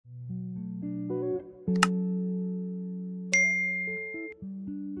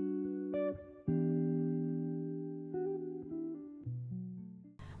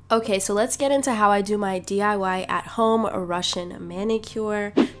Okay, so let's get into how I do my DIY at home Russian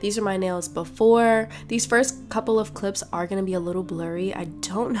manicure. These are my nails before. These first couple of clips are going to be a little blurry. I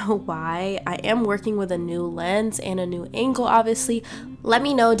don't know why. I am working with a new lens and a new angle, obviously. Let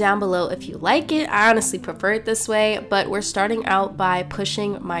me know down below if you like it. I honestly prefer it this way, but we're starting out by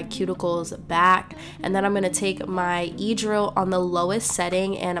pushing my cuticles back, and then I'm going to take my e-drill on the lowest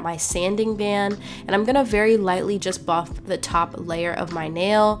setting and my sanding band, and I'm going to very lightly just buff the top layer of my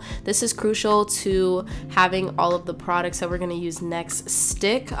nail. This is crucial to having all of the products that we're going to use next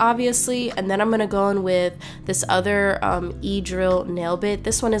stick, obviously. And then I'm going to go in with this other e-drill nail bit.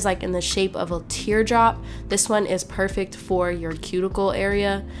 This one is like in the shape of a teardrop. This one is perfect for your cuticle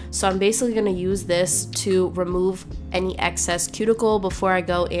area. So I'm basically going to use this to remove any excess cuticle before I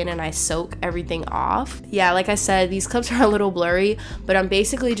go in and I soak everything off. Yeah, like I said, these clips are a little blurry, but I'm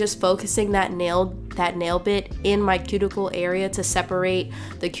basically just focusing that nail bit in my cuticle area to separate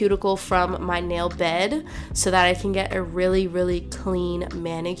the cuticle from my nail bed so that I can get a really clean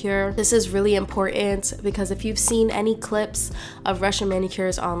manicure. This is really important because if you've seen any clips of Russian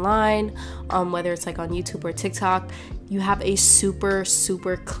manicures online, whether it's like on YouTube or TikTok, you have a super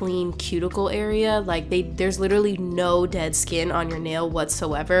clean cuticle area. Like there's literally no dead skin on your nail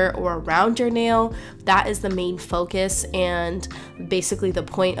whatsoever or around your nail. That is the main focus, and basically the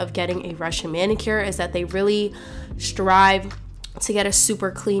point of getting a Russian manicure is that they really strive to get a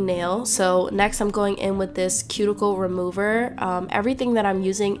super clean nail. So next I'm going in with this cuticle remover. Everything that I'm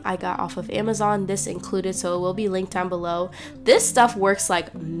using I got off of Amazon, this included, so it will be linked down below. This stuff works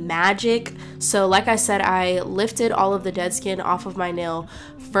like magic. So like I said, I lifted all of the dead skin off of my nail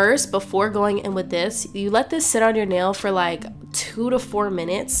first before going in with this. You let this sit on your nail for like 2 to 4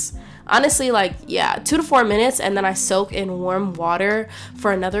 minutes. Honestly, like, yeah, 2 to 4 minutes, and then I soak in warm water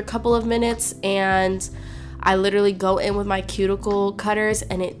for another couple of minutes, and I literally go in with my cuticle cutters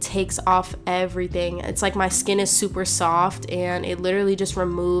and it takes off everything. It's like my skin is super soft and it literally just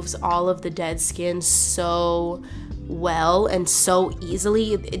removes all of the dead skin so well and so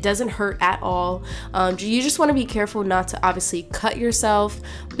easily. It doesn't hurt at all. You just want to be careful not to obviously cut yourself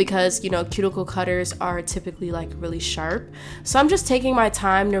because, you know, cuticle cutters are typically like really sharp. So I'm just taking my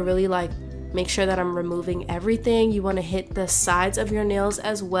time to really like make sure that I'm removing everything. You want to hit the sides of your nails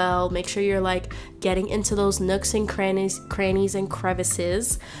as well. Make sure you're like getting into those nooks and crannies and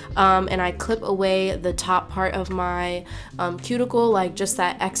crevices. And I clip away the top part of my cuticle, like just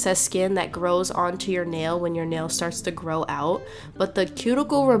that excess skin that grows onto your nail when your nail starts to grow out. But the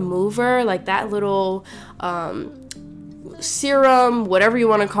cuticle remover, like that little serum, whatever you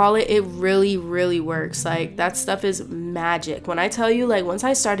want to call it, it really works. Like that stuff is magic. When I tell you, like once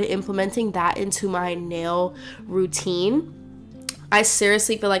I started implementing that into my nail routine, I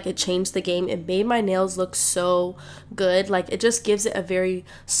seriously feel like it changed the game. It made my nails look so good. Like it just gives it a very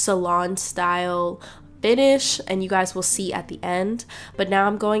salon style finish, and you guys will see at the end. But now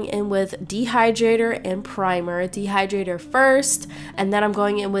I'm going in with dehydrator and primer. Dehydrator first, and then I'm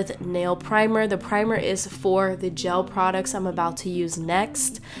going in with nail primer. The primer is for the gel products I'm about to use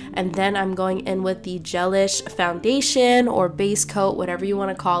next, and then I'm going in with the gelish foundation or base coat, whatever you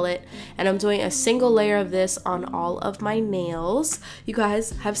want to call it, and I'm doing a single layer of this on all of my nails. You guys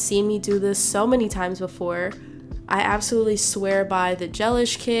have seen me do this so many times before. I absolutely swear by the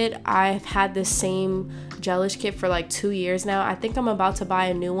gelish kit. I've had this same gelish kit for like 2 years now. I think I'm about to buy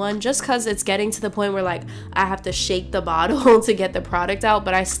a new one just because it's getting to the point where like I have to shake the bottle to get the product out,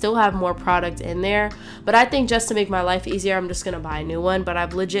 but I still have more product in there. But I think just to make my life easier, I'm just gonna buy a new one, but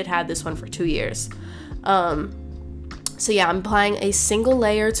I've legit had this one for 2 years. So yeah, I'm applying a single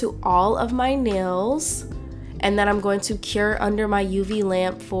layer to all of my nails, and then I'm going to cure under my UV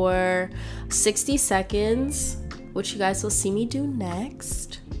lamp for 60 seconds, which you guys will see me do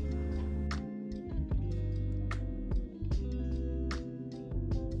next.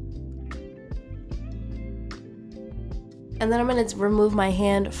 And then I'm going to remove my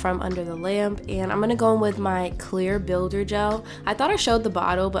hand from under the lamp, and I'm going to go in with my clear builder gel. I thought I showed the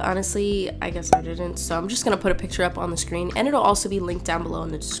bottle, but honestly, I guess I didn't. So I'm just going to put a picture up on the screen, and it'll also be linked down below in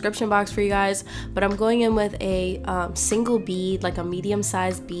the description box for you guys. But I'm going in with a single bead, like a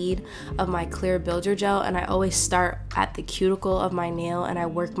medium-sized bead of my clear builder gel, and I always start at the cuticle of my nail, and I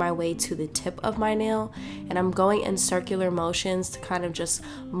work my way to the tip of my nail, and I'm going in circular motions to kind of just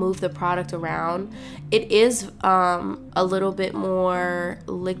move the product around. It is a little bit more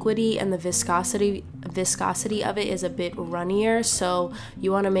liquidy, and the viscosity of it is a bit runnier, so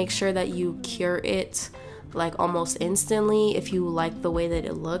you want to make sure that you cure it like almost instantly if you like the way that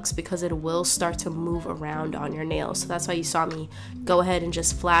it looks, because it will start to move around on your nails. So that's why you saw me go ahead and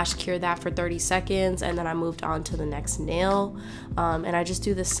just flash cure that for 30 seconds, and then I moved on to the next nail. And I just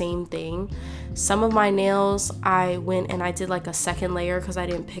do the same thing. Some of my nails I went and I did like a second layer because I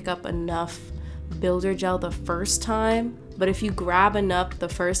didn't pick up enough builder gel the first time. But if you grab enough the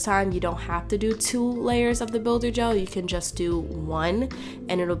first time, you don't have to do 2 layers of the builder gel. You can just do 1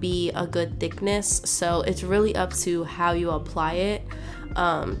 and it'll be a good thickness. So it's really up to how you apply it.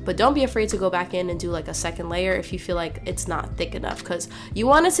 But don't be afraid to go back in and do like a second layer if you feel like it's not thick enough, because you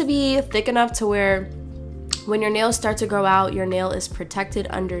want it to be thick enough to where when your nails start to grow out, your nail is protected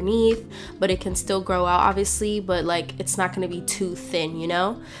underneath, but it can still grow out obviously, but like it's not going to be too thin, you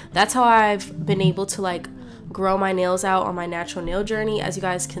know? That's how I've been able to like grow my nails out on my natural nail journey. As you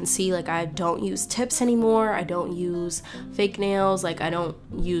guys can see, like I don't use tips anymore. I don't use fake nails. Like I don't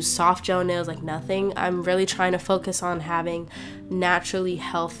use soft gel nails, like nothing. I'm really trying to focus on having naturally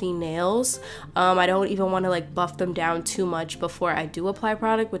healthy nails. I don't even want to like buff them down too much before I do apply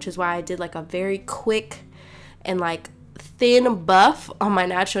product, which is why I did like a very quick and like thin buff on my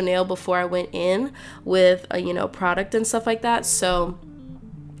natural nail before I went in with a, you know, product and stuff like that. So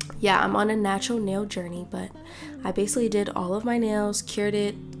yeah, I'm on a natural nail journey, but I basically did all of my nails, cured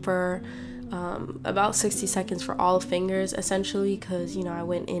it for about 60 seconds for all fingers essentially, because you know I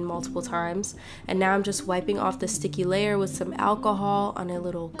went in multiple times. And now I'm just wiping off the sticky layer with some alcohol on a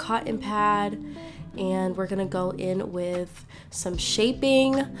little cotton pad, and we're gonna go in with some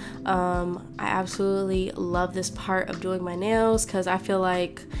shaping. I absolutely love this part of doing my nails because I feel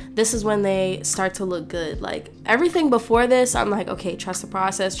like this is when they start to look good. Like everything before this, I'm like, okay, trust the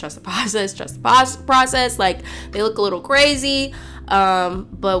process, trust the process, trust the process. Like they look a little crazy.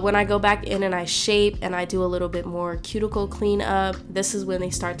 But when I go back in and I shape and I do a little bit more cuticle cleanup, this is when they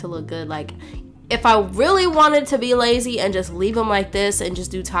start to look good. Like if I really wanted to be lazy and just leave them like this and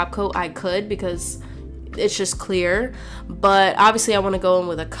just do top coat, I could, because it's just clear. But obviously I want to go in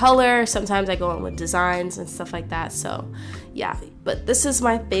with a color. Sometimes I go in with designs and stuff like that. So yeah, but this is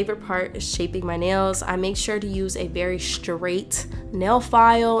my favorite part, is shaping my nails. I make sure to use a very straight nail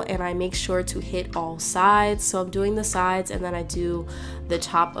file, and I make sure to hit all sides. So I'm doing the sides and then I do the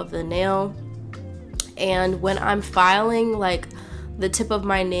top of the nail. And when I'm filing like the tip of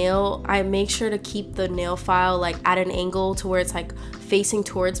my nail, I make sure to keep the nail file like at an angle to where it's like facing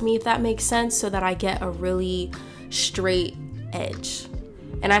towards me, if that makes sense, so that I get a really straight edge.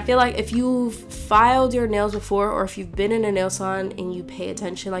 And I feel like if you've filed your nails before, or if you've been in a nail salon and you pay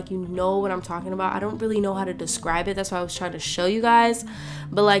attention, like you know what I'm talking about. I don't really know how to describe it, that's why I was trying to show you guys.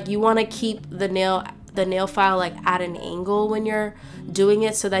 But like you want to keep the nail file like at an angle when you're doing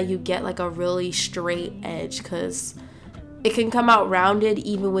it, so that you get like a really straight edge, because it can come out rounded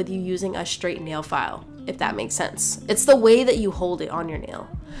even with you using a straight nail file, if that makes sense. It's the way that you hold it on your nail.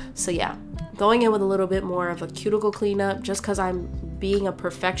 So yeah, going in with a little bit more of a cuticle cleanup, just because I'm being a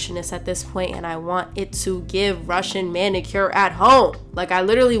perfectionist at this point and I want it to give Russian manicure at home. Like I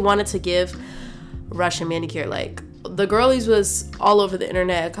literally wanted to give Russian manicure. Like the girlies was all over the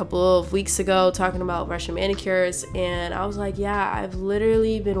internet a couple of weeks ago talking about Russian manicures, and I was like, yeah, I've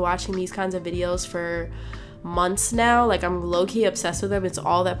literally been watching these kinds of videos for months now. Like I'm low-key obsessed with them. It's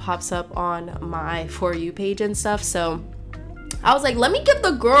all that pops up on my For You page and stuff. So I was like, let me give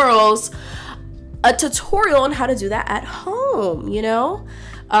the girls a tutorial on how to do that at home, you know?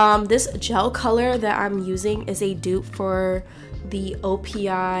 This gel color that I'm using is a dupe for the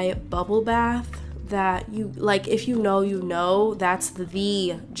OPI bubble bath that you like. If you know, you know, that's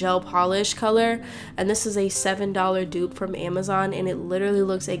the gel polish color, and this is a $7 dupe from Amazon, and it literally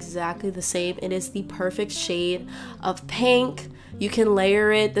looks exactly the same. It is the perfect shade of pink. You can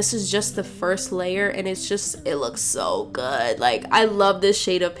layer it. This is just the first layer, and it looks so good. Like I love this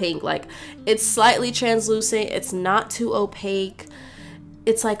shade of pink. Like it's slightly translucent, it's not too opaque.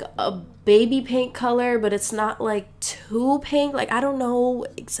 It's like a baby pink color, but it's not like too pink. Like I don't know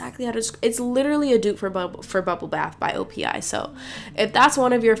exactly how to describe. It's literally a dupe for Bubble Bath by OPI. So if that's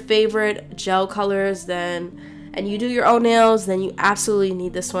one of your favorite gel colors, then and you do your own nails, then you absolutely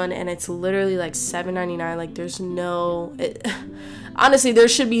need this one. And it's literally like $7.99. Like there's no honestly, there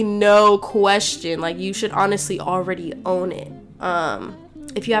should be no question. Like you should honestly already own it.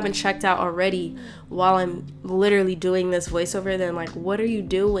 If you haven't checked out already while I'm literally doing this voiceover, then like what are you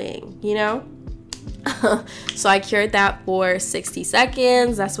doing, you know? So I cured that for 60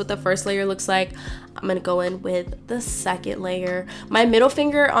 seconds. That's what the first layer looks like. I'm gonna go in with the second layer. My middle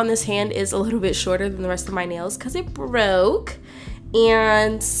finger on this hand is a little bit shorter than the rest of my nails because it broke,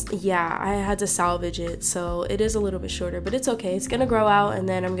 and yeah, I had to salvage it, so it is a little bit shorter, but it's okay. It's gonna grow out, and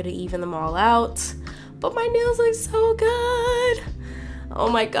then I'm gonna even them all out. but my nails look so good. Oh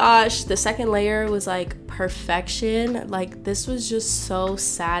my gosh, the second layer was like perfection. Like this was just so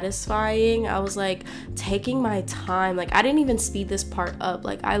satisfying. I was like taking my time. Like I didn't even speed this part up.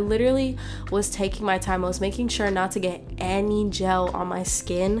 Like I literally was taking my time. I was making sure not to get any gel on my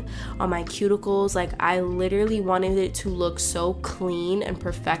skin, on my cuticles. Like I literally wanted it to look so clean and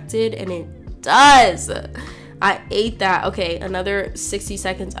perfected, and it does. I ate that. Okay, another 60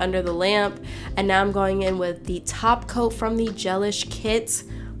 seconds under the lamp, and now I'm going in with the top coat from the Gelish kit.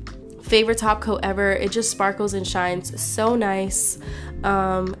 Favorite top coat ever. It just sparkles and shines so nice.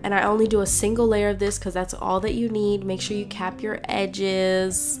 And I only do a single layer of this because that's all that you need. Make sure you cap your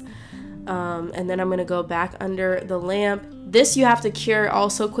edges. And then I'm gonna go back under the lamp. This you have to cure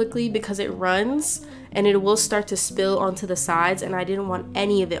also quickly because it runs and it will start to spill onto the sides, and I didn't want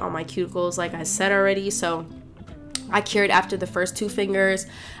any of it on my cuticles like I said already, so I cured after the first 2 fingers,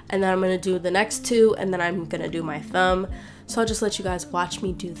 and then I'm gonna do the next 2, and then I'm gonna do my thumb. So I'll just let you guys watch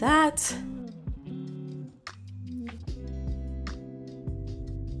me do that.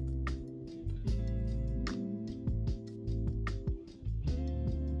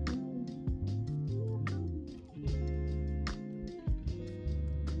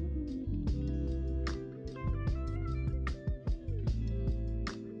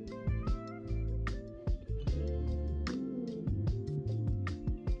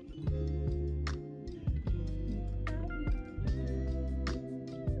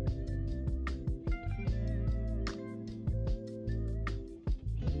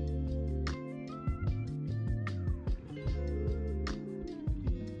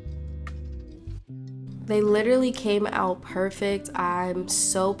 They literally came out perfect. I'm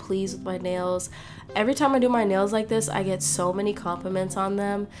so pleased with my nails. Every time I do my nails like this, I get so many compliments on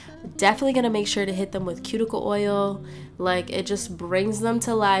them. Definitely gonna make sure to hit them with cuticle oil. Like it just brings them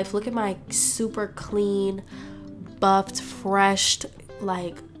to life. Look at my super clean, buffed, fresh,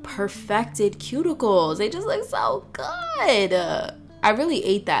 like perfected cuticles. They just look so good. I really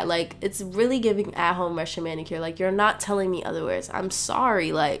ate that. Like it's really giving at-home Russian manicure. Like you're not telling me otherwise. I'm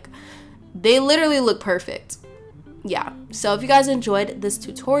sorry. Like they literally look perfect. Yeah, so if you guys enjoyed this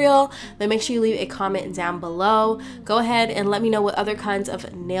tutorial, then make sure you leave a comment down below. Go ahead and let me know what other kinds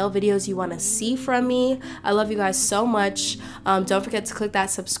of nail videos you want to see from me. I love you guys so much. Don't forget to click that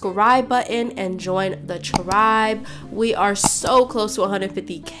subscribe button and join the tribe. We are so close to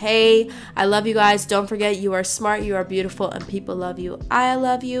 150K. I love you guys. Don't forget, you are smart, you are beautiful, and people love you. I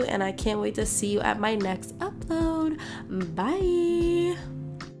love you, and I can't wait to see you at my next upload. Bye.